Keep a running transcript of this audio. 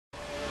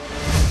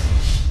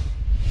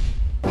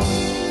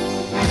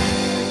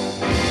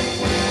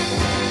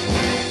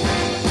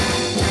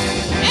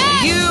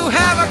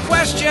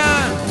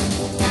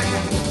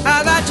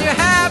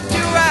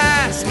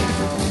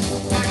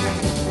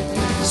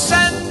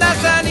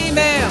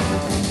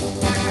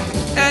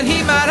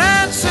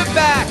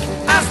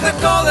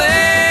goalie.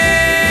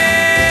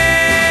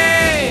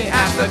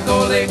 Ask the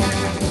goalie.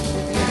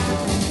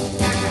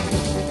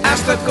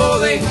 Ask the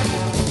goalie.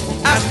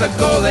 Ask the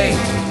goalie.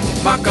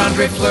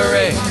 Marc-Andre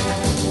Fleury.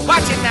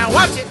 Watch it now,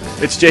 watch it.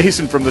 It's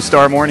Jason from the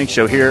Star Morning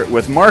Show here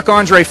with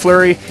Marc-Andre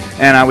Fleury,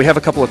 and we have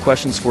a couple of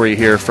questions for you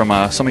here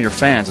from some of your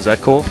fans. Is that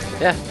cool?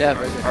 Yeah,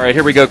 very good. All right,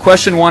 here we go.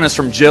 Question one is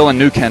from Jill in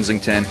New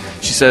Kensington.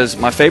 She says,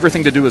 my favorite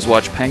thing to do is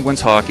watch Penguins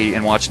hockey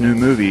and watch new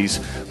movies.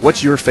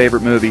 What's your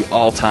favorite movie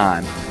all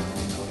time?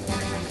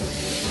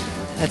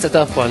 That's a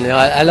tough one. You know,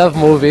 I love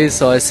movies,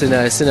 so I've seen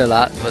a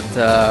lot, but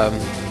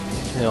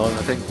you know,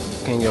 I think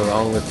you can go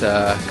wrong with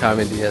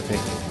comedy. I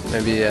think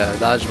maybe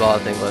Dodgeball, I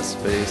think, was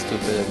pretty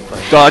stupid and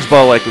funny.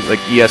 Dodgeball, like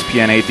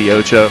ESPN 8 The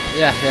Ocho.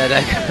 Yeah,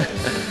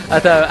 I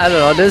don't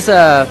know. There's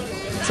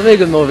so many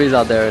good movies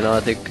out there. You know, I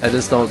think I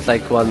just don't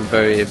like one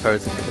very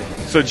particularly.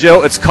 So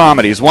Jill, it's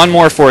comedies. One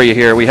more for you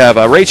here. We have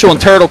Rachel in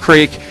Turtle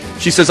Creek.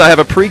 She says, I have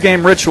a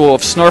pregame ritual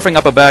of snarfing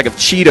up a bag of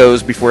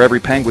Cheetos before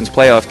every Penguins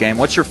playoff game.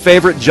 What's your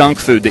favorite junk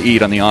food to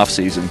eat on the off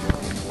season?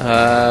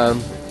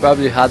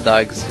 Probably hot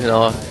dogs. You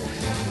know,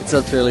 it's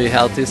not really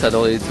healthy, so I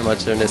don't eat too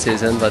much during the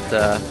season. But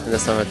in the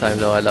summertime,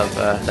 though, I love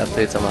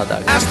to eat some hot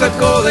dogs. Ask the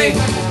goalie.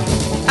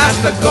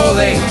 Ask the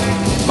goalie.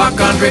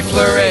 Marc-Andre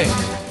Fleury.